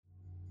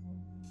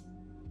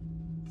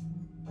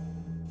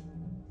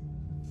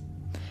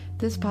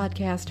This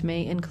podcast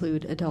may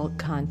include adult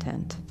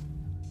content.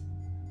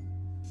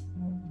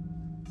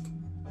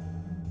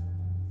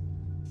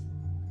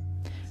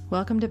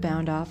 Welcome to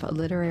Bound Off, a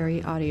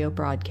literary audio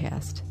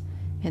broadcast.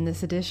 In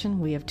this edition,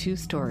 we have two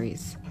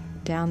stories,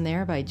 Down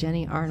There by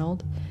Jenny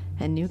Arnold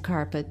and New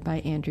Carpet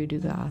by Andrew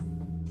Dugas.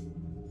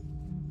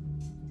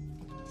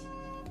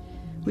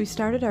 We've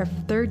started our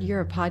third year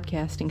of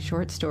podcasting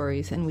short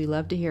stories, and we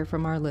love to hear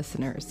from our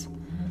listeners.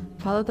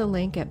 Follow the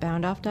link at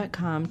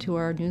boundoff.com to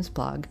our news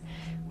blog,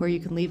 where you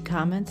can leave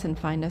comments and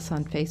find us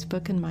on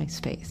Facebook and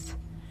MySpace.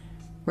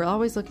 We're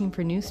always looking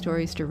for new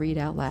stories to read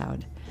out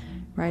loud.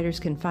 Writers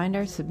can find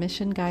our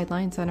submission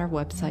guidelines on our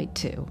website,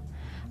 too.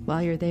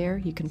 While you're there,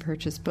 you can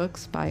purchase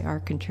books by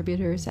our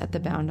contributors at the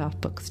Bound Off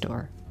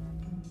bookstore.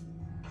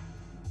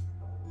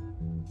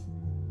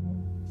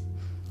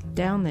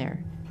 Down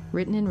There,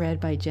 written and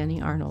read by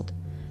Jenny Arnold.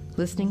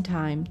 Listening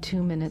time,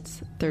 2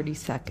 minutes, 30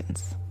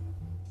 seconds.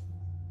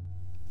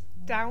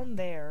 Down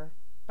There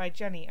by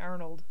Jenny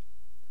Arnold.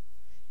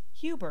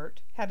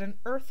 Hubert had an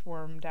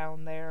earthworm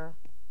down there.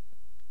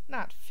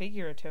 Not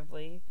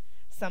figuratively.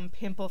 Some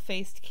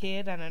pimple-faced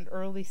kid on an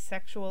early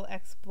sexual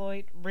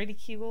exploit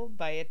ridiculed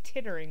by a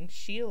tittering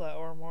Sheila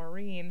or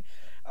Maureen.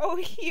 "Oh,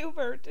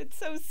 Hubert, it's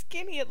so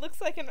skinny it looks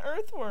like an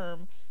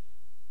earthworm."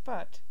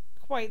 But,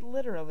 quite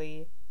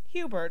literally,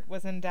 Hubert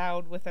was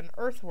endowed with an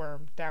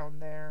earthworm down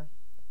there.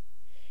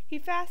 He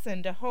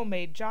fastened a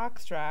homemade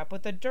jockstrap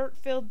with a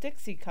dirt-filled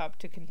Dixie cup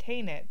to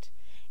contain it,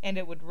 and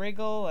it would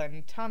wriggle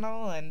and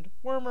tunnel and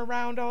worm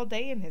around all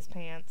day in his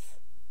pants.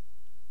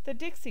 The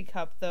Dixie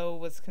cup, though,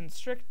 was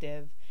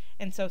constrictive,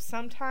 and so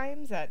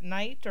sometimes at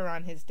night or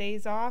on his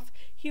days off,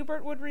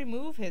 Hubert would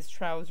remove his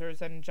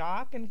trousers and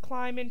jock and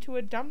climb into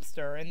a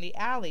dumpster in the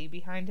alley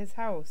behind his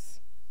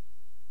house.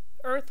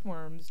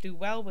 Earthworms do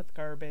well with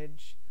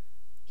garbage.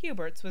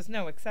 Hubert's was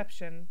no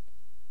exception.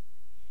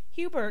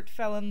 Hubert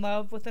fell in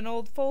love with an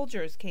old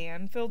Folgers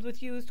can filled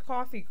with used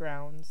coffee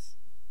grounds.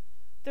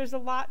 There's a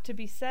lot to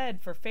be said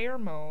for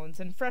pheromones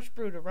and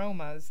fresh-brewed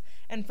aromas,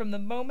 and from the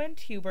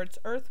moment Hubert's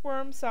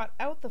earthworm sought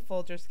out the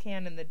Folgers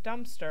can in the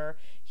dumpster,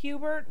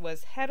 Hubert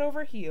was head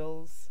over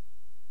heels.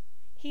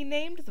 He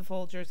named the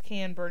Folgers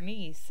can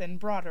Bernice and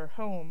brought her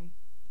home.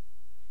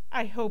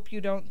 "I hope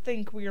you don't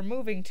think we are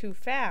moving too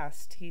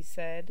fast," he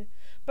said,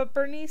 but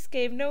Bernice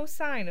gave no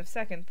sign of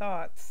second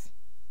thoughts.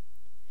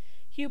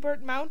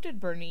 Hubert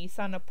mounted Bernice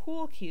on a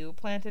pool cue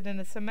planted in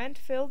a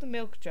cement-filled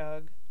milk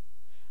jug.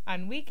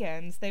 On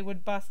weekends they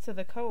would bus to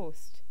the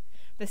coast.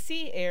 The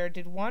sea air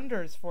did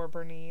wonders for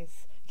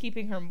Bernice,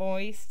 keeping her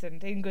moist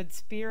and in good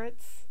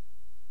spirits.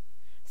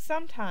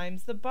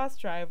 Sometimes the bus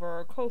driver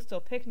or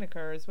coastal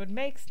picnickers would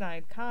make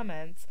snide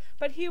comments,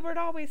 but Hubert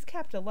always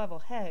kept a level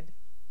head.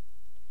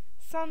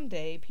 "Some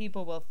day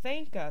people will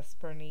thank us,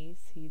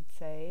 Bernice," he'd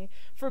say,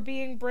 "for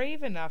being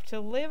brave enough to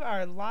live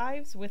our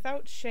lives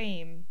without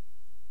shame."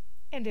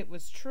 And it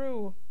was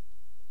true.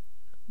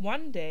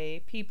 One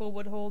day people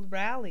would hold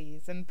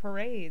rallies and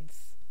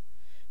parades.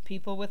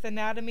 People with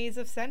anatomies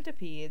of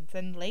centipedes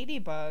and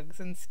ladybugs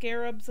and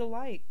scarabs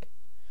alike.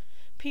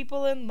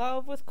 People in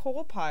love with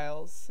coal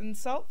piles and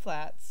salt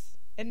flats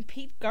and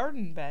peat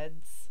garden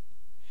beds.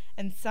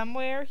 And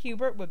somewhere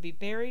Hubert would be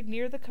buried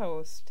near the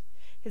coast.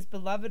 His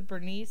beloved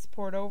Bernice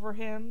poured over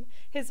him.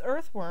 His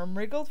earthworm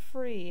wriggled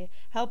free,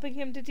 helping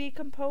him to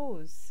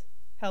decompose,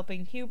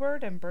 helping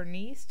Hubert and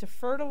Bernice to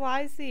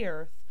fertilize the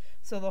earth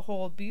so the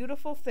whole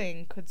beautiful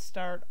thing could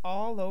start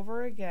all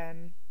over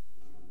again.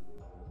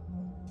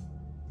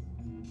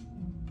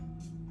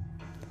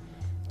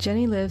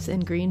 Jenny lives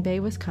in Green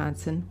Bay,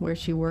 Wisconsin, where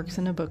she works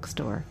in a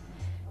bookstore.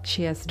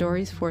 She has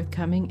stories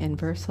forthcoming in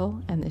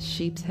Versal and the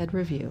Sheep's Head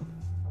Review.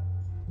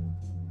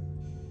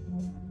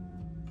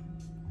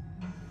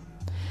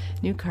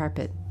 New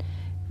Carpet,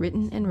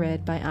 written and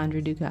read by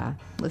Andrew Dugas.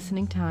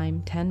 Listening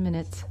time, 10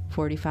 minutes,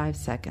 45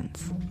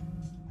 seconds.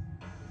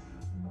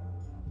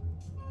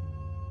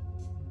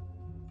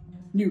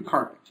 New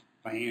Carpet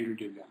by Andrew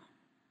Dugas.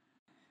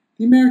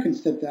 The American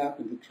stepped out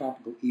into the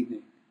tropical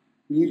evening,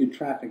 muted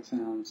traffic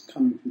sounds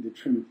coming through the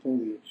trim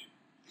foliage.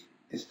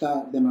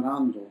 Está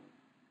demorando.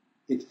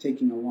 It's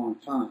taking a long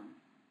time.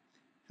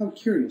 How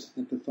curious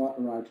that the thought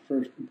arrived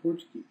first in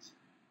Portuguese.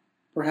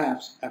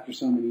 Perhaps, after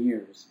so many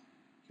years,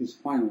 he was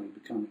finally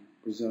becoming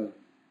Brazilian.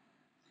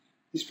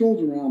 He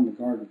strolled around the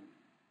garden,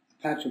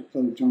 a patch of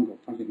faux jungle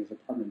fronting his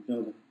apartment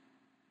building.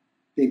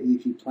 Big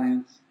leafy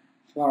plants,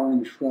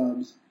 flowering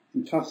shrubs,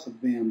 and tufts of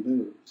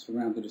bamboo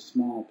surrounded a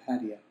small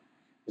patio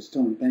with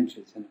stone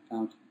benches and a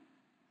fountain.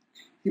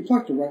 He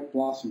plucked a ripe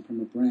blossom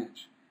from a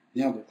branch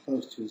and held it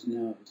close to his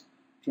nose,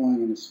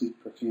 drawing in a sweet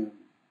perfume.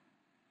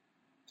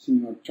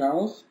 "Senor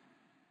Charles?"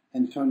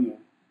 Antonio,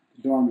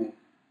 the doorman,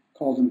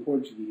 called in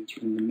Portuguese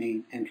from the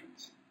main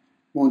entrance.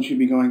 "Won't you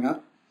be going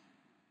up?"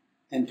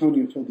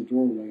 Antonio filled the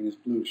doorway in his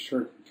blue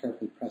shirt and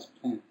carefully pressed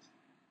plants,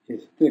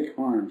 his thick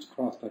arms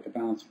crossed like a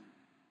bouncer.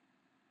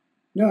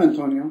 "No,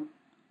 Antonio.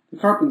 The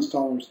carpet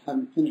installers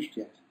haven't finished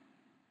yet.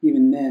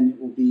 Even then,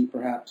 it will be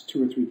perhaps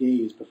 2 or 3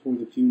 days before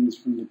the fumes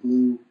from the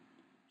glue—"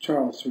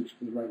 Charles searched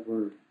for the right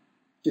word.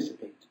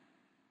 "Dissipate."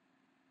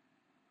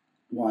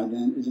 Why,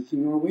 then, is it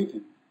Senor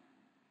waiting?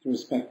 The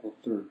respectful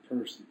third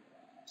person,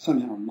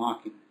 somehow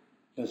mocking.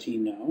 Does he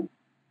know?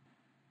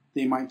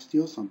 They might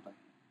steal something.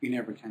 You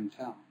never can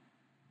tell.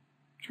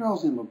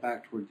 Charles ambled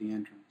back toward the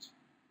entrance.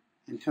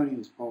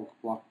 Antonio's bulk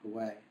blocked the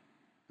way,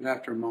 but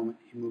after a moment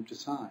he moved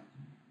aside,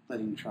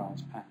 letting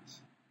Charles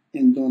pass.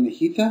 And Dona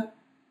Hita?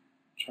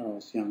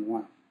 Charles' young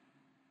wife.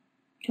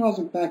 Charles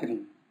looked back at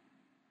him.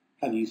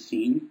 Have you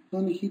seen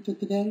Dona Hita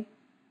today?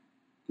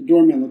 The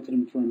doorman looked at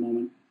him for a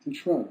moment and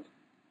shrugged.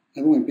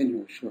 I've only been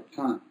here a short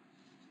time.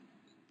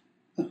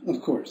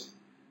 Of course.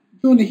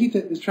 Dona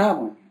Hita is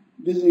traveling,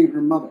 visiting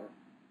her mother.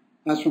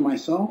 As for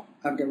myself,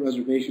 I've got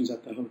reservations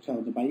at the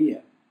Hotel de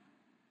Bahia.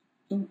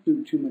 Don't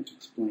do too much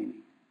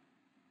explaining.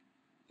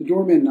 The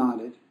doorman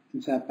nodded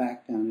and sat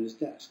back down at his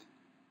desk.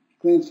 He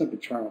glanced up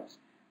at Charles,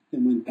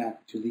 then went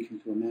back to leafing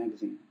through a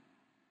magazine.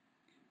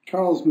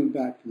 Charles moved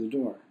back to the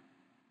door.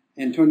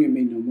 Antonio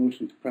made no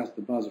motion to press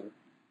the buzzer,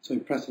 so he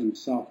pressed it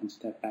himself and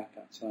stepped back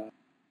outside.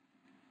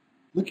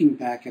 Looking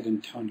back at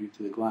Antonio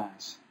through the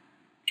glass,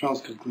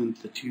 Charles could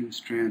glimpse the 2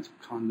 strands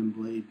of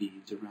candomblé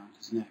beads around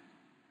his neck,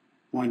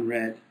 one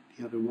red,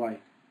 the other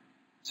white,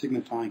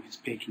 signifying his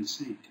patron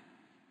saint,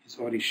 his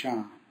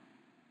Orisha,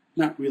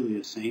 not really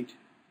a saint,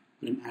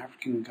 but an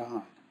African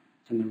god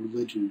from the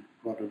religion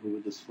brought over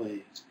with the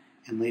slaves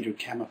and later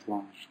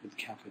camouflaged with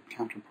Catholic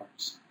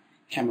counterparts,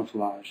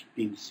 camouflage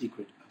being the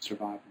secret of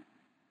survival.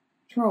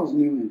 Charles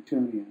knew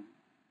Antonia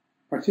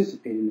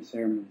participated in the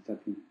ceremonies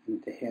at the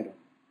Tejero,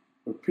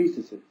 where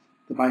priestesses,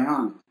 the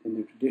Baianas, in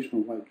their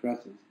traditional white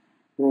dresses,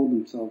 rolled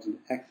themselves into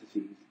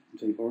ecstasies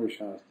until the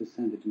Orishas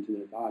descended into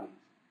their bodies,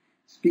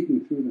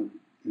 speaking through them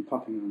and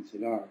puffing on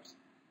cigars.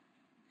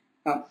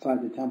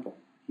 Outside the temple,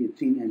 he had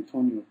seen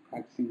Antonio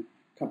practicing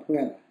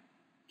capoeira,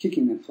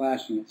 kicking and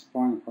slashing at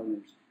sparring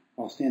partners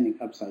while standing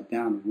upside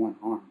down with one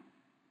arm,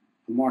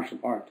 a martial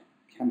art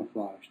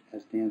camouflaged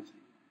as dancing,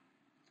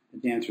 the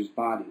dancers'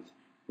 bodies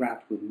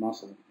wrapped with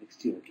muscle like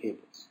steel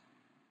cables.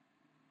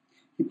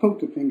 He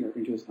poked a finger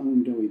into his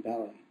own doughy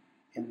belly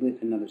and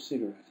lit another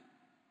cigarette.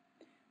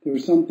 There were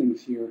some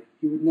things here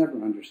he would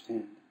never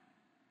understand,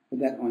 but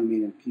that only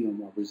made him feel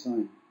more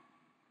Brazilian.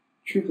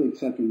 Truthfully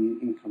accepting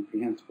the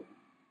incomprehensible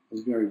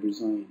was very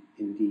Brazilian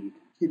indeed.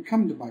 He had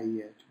come to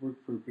Bahia to work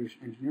for a British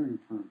engineering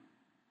firm.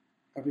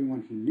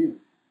 Everyone he knew,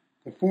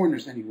 the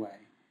foreigners anyway,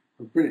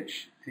 were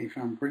British, and he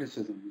found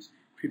Briticisms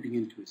creeping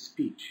into his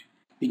speech,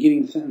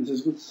 beginning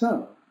sentences with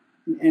so,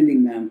 and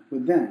ending them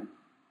with then.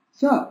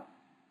 So,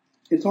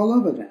 it's all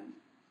over then.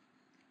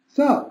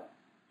 So,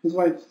 his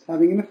wife's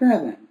having an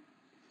affair then.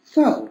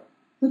 So,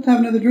 let's have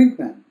another drink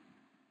then.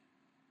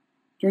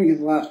 During his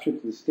last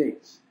trip to the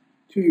States,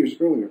 2 years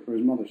earlier for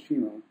his mother's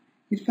funeral,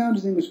 he'd found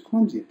his English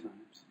clumsy at times.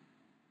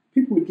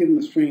 People would give him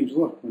a strange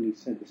look when he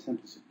said the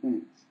simplest of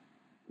things,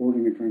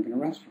 ordering a drink in a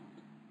restaurant,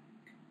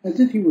 as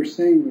if he were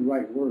saying the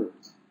right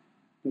words,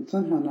 but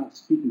somehow not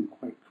speaking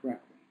quite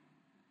correctly.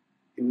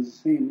 It was the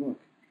same look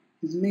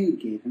his maid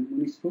gave him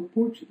when he spoke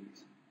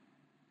Portuguese.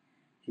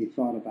 He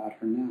thought about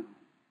her now,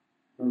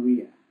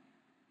 Maria,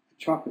 a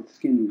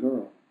chocolate-skinned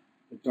girl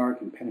with dark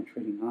and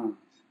penetrating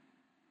eyes.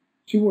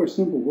 She wore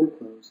simple work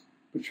clothes,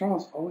 but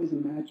Charles always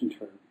imagined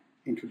her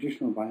in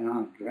traditional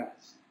Baiana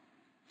dress,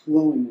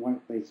 flowing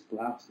white lace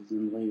blouses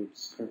and layered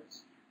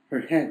skirts,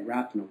 her head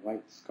wrapped in a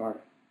white scarf,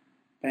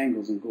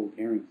 bangles and gold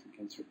earrings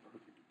against her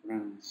perfect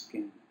brown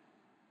skin.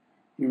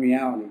 In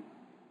reality,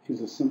 she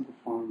was a simple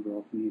farm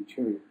girl from the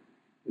interior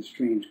with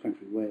strange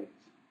country ways,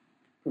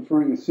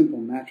 preferring a simple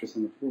mattress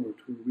on the floor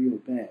to a real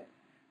bed,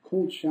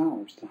 cold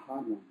showers to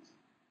hot ones.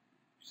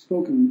 She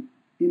spoke an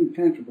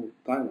impenetrable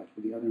dialect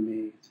with the other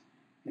maids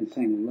and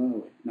sang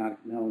low,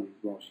 hypnotic melodies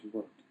while she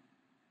worked.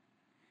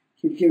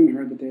 He had given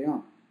her the day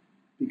off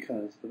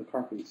because of the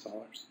carpet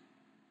installers.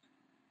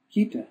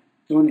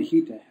 Dona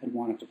Hita had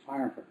wanted to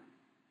fire her.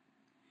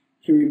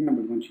 He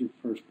remembered when she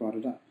first brought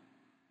it up.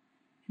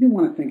 He didn't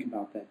want to think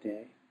about that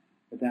day,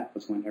 but that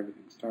was when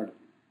everything started.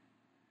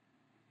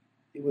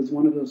 It was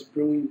one of those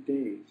brilliant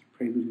days,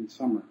 preluding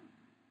summer.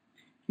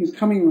 He was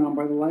coming around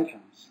by the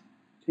lighthouse,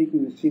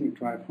 taking the scenic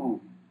drive home,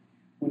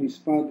 when he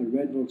spotted the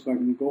red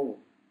Volkswagen Golf,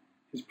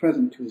 his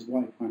present to his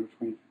wife on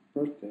her 25th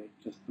birthday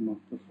just the month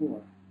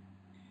before.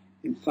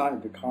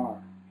 Inside the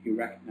car, he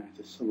recognized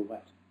a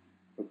silhouette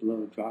of a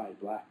blow-dry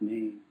black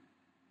mane.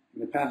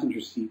 In the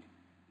passenger seat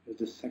was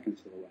the second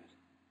silhouette,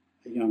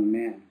 a young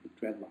man with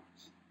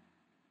dreadlocks.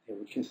 They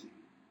were kissing.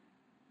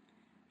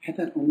 Had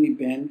that only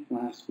been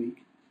last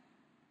week?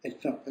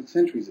 It felt like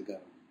centuries ago.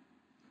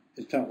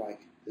 It felt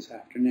like this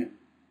afternoon.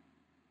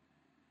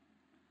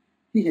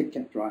 He had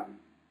kept driving.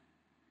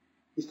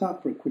 He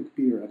stopped for a quick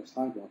beer at a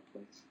sidewalk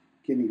place,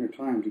 giving her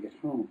time to get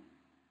home.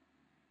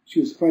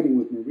 She was fighting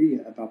with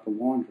Maria about the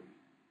laundry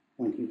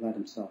when he let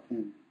himself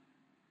in.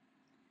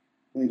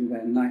 Later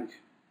that night,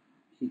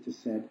 Hita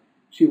said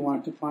she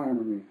wanted to fire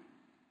Maria.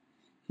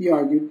 He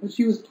argued that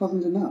she was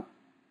pleasant enough,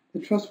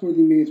 that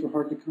trustworthy maids were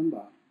hard to come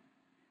by.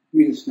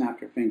 Rita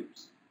snapped her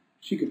fingers.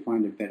 She could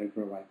find a better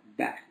girl like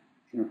that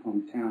in her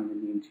hometown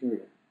in the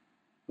interior.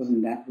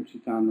 Wasn't that where she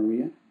found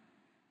Maria?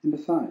 And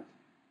besides,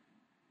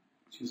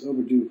 She was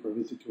overdue for a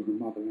visit to her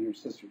mother and her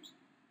sisters.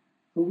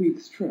 A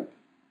week's trip.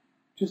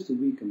 Just a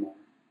week or more.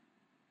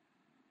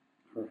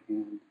 Her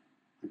hand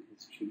on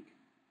his cheek.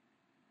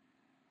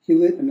 He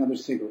lit another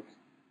cigarette.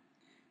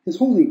 His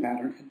holding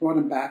pattern had brought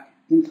him back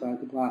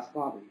inside the glass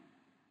lobby.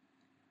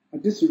 A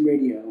distant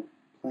radio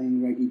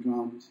playing reggae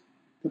drums,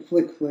 the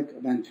flick-flick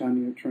of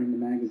Antonio turning the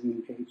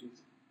magazine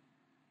pages.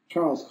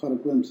 Charles caught a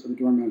glimpse of the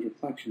doorman's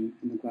reflection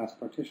in the glass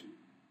partition.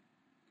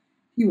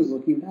 He was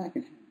looking back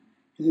at him,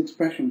 his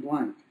expression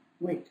blank.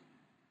 Wait,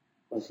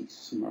 was he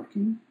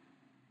smirking?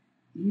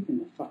 Even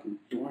the fucking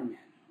doorman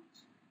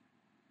knows.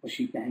 Was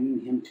she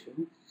banging him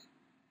too?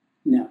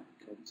 No,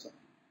 he told himself,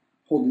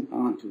 holding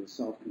on to his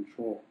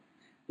self-control,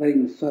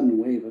 letting the sudden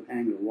wave of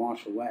anger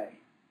wash away.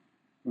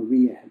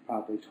 Maria had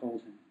probably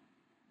told him.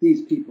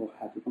 These people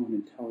had their own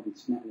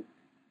intelligence network.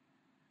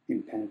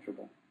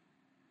 Impenetrable.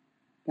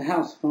 The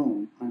house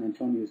phone on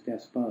Antonio's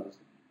desk buzzed,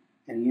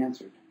 and he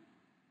answered.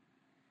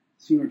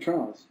 Senor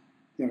Charles,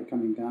 they are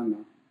coming down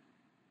now.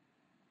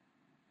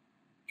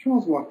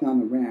 Charles walked down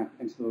the ramp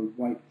into the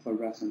white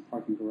fluorescent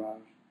parking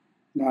garage,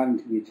 nodding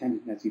to the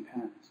attendant as he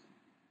passed.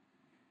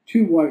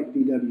 2 white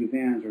VW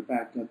vans were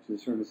backed up to the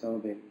service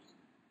elevators.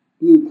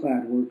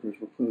 Blue-clad workers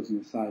were closing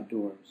the side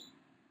doors.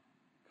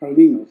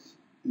 Carlinos,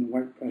 in a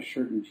white press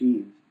shirt and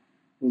jeans,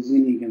 was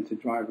leaning against the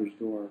driver's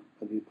door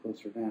of the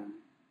closer van.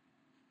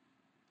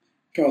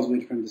 Charles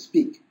waited for him to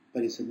speak,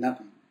 but he said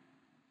nothing.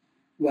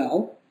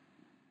 Well?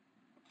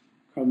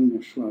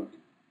 Carlinos shrugged.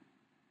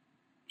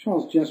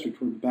 Charles gestured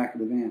toward the back of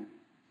the van.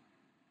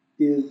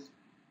 Is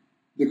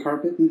the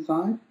carpet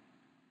inside?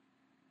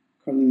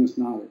 Carlinos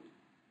nodded.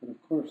 But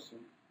of course,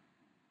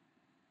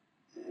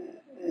 sir.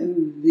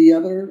 And the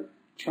other?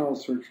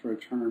 Charles searched for a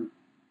term.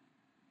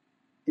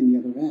 In the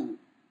other van.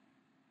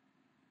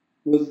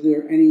 Was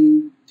there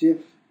any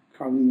diff?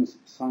 Carlinos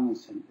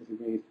silenced him with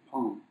a raised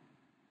palm.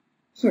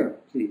 Sir,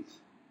 please.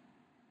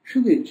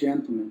 Surely a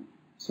gentleman,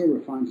 so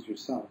refined as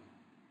yourself,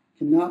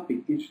 cannot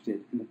be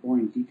interested in the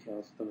boring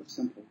details of a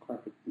simple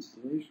carpet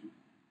installation.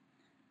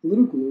 A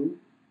little glue,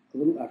 a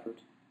little effort,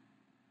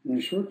 and in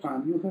a short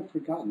time you'll have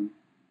forgotten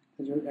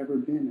that there had ever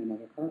been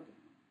another carpet.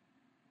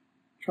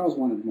 Charles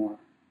wanted more.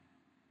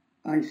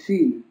 I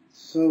see.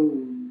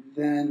 So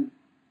then...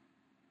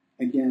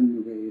 Again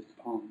the raised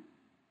palm.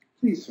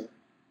 Please, sir,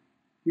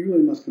 you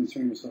really must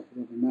concern yourself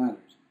with other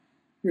matters.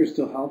 You are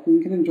still healthy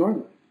and can enjoy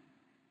life.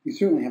 You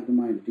certainly have the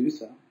mind to do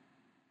so.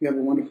 You have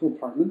a wonderful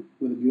apartment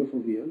with a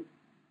beautiful view.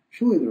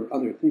 Surely there are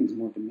other things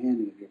more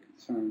demanding of your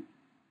concern.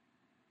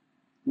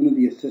 One of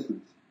the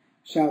assistants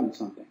shouted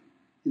something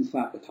and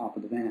slapped the top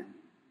of the van.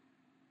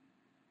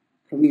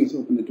 Carlinos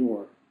opened the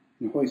door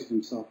and hoisted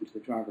himself into the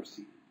driver's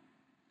seat.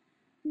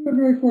 You are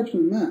very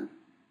fortunate men.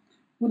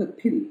 What a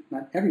pity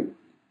not everyone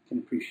can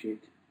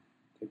appreciate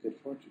their good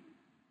fortune.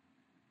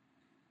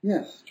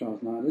 Yes,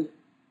 Charles nodded.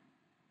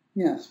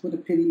 Yes, what a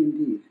pity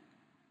indeed.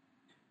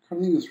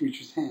 Carlinos reached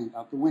his hand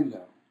out the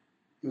window.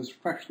 It was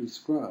freshly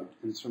scrubbed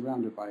and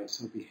surrounded by a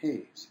soapy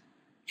haze.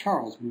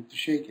 Charles moved to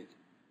shake it.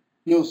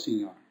 No,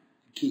 senor,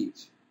 the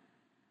keys.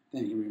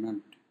 Then he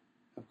remembered,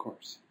 of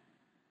course.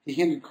 He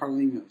handed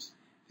Carlinos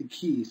the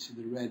keys to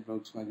the red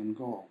Volkswagen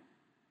Gol.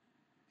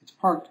 It's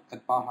parked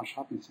at Baja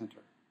Shopping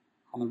Center,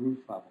 on the roof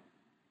level.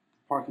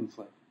 The parking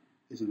slip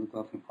is in the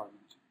glove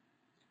compartment.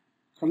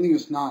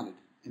 Carlinos nodded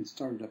and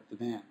started up the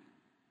van.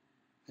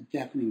 A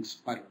deafening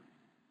sputter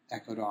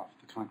echoed off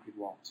the concrete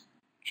walls.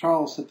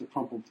 Charles set the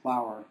crumpled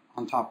flower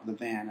on top of the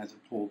van as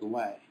it pulled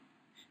away.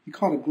 He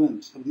caught a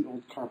glimpse of the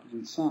old carpet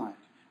inside,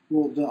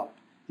 rolled up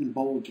and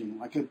bulging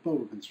like a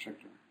boa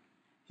constrictor.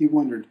 He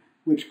wondered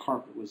which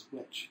carpet was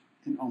which,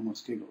 and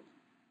almost giggled.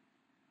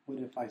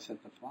 What if I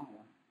set the flower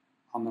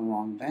on the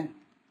wrong van?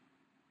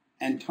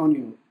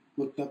 Antonio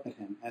looked up at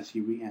him as he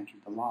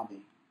re-entered the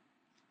lobby.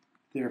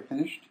 They are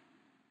finished?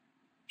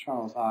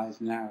 Charles'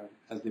 eyes narrowed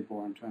as they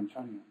bore into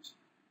Antonio's.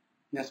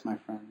 Yes, my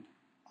friend,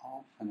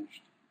 all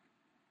finished.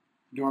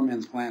 The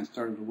doorman's glance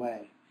darted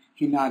away.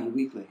 He nodded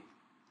weakly.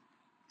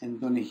 And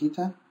Dona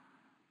Hita?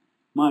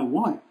 My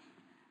wife,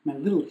 my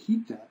little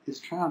Hita, is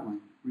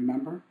traveling,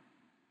 remember?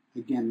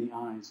 Again the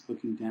eyes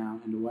looking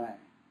down and away.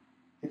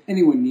 If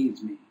anyone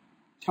needs me,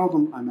 tell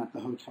them I'm at the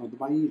Hotel de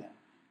Bahia,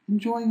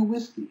 enjoying a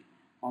whiskey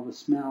while the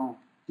smell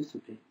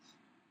dissipates.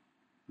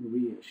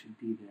 Maria should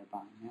be there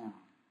by now.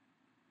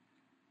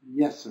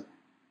 Yes, sir.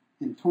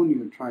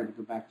 Antonio tried to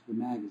go back to the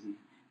magazine,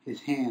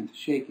 his hands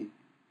shaking.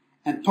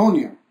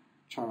 Antonio,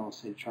 Charles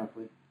said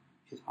sharply,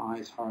 his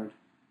eyes hard.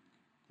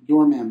 The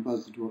doorman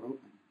buzzed the door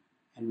open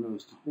and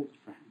rose to hold it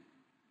for him.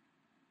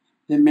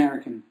 The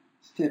American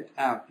stepped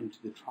out into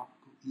the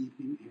tropical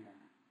evening air,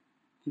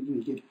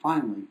 thinking he had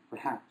finally,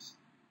 perhaps,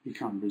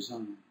 become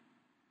Brazilian,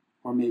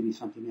 or maybe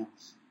something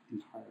else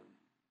entirely.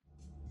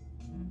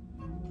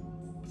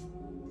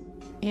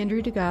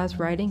 Andrew Degas'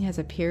 writing has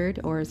appeared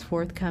or is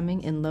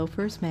forthcoming in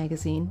Loafers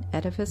magazine,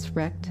 Edifice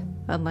Wrecked,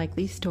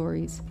 Unlikely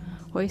Stories,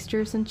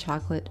 Oysters and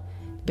Chocolate,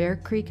 Bear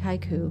Creek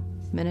Haiku,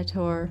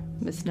 Minotaur,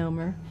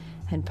 Misnomer,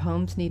 and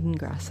Poems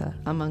Needengrasse,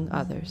 among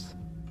others.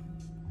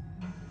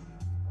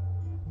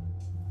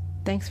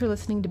 Thanks for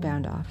listening to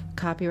Bound Off.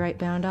 Copyright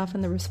Bound Off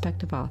and the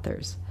respective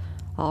authors.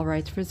 All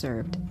rights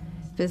reserved.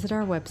 Visit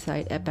our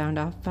website at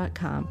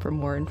boundoff.com for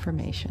more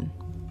information.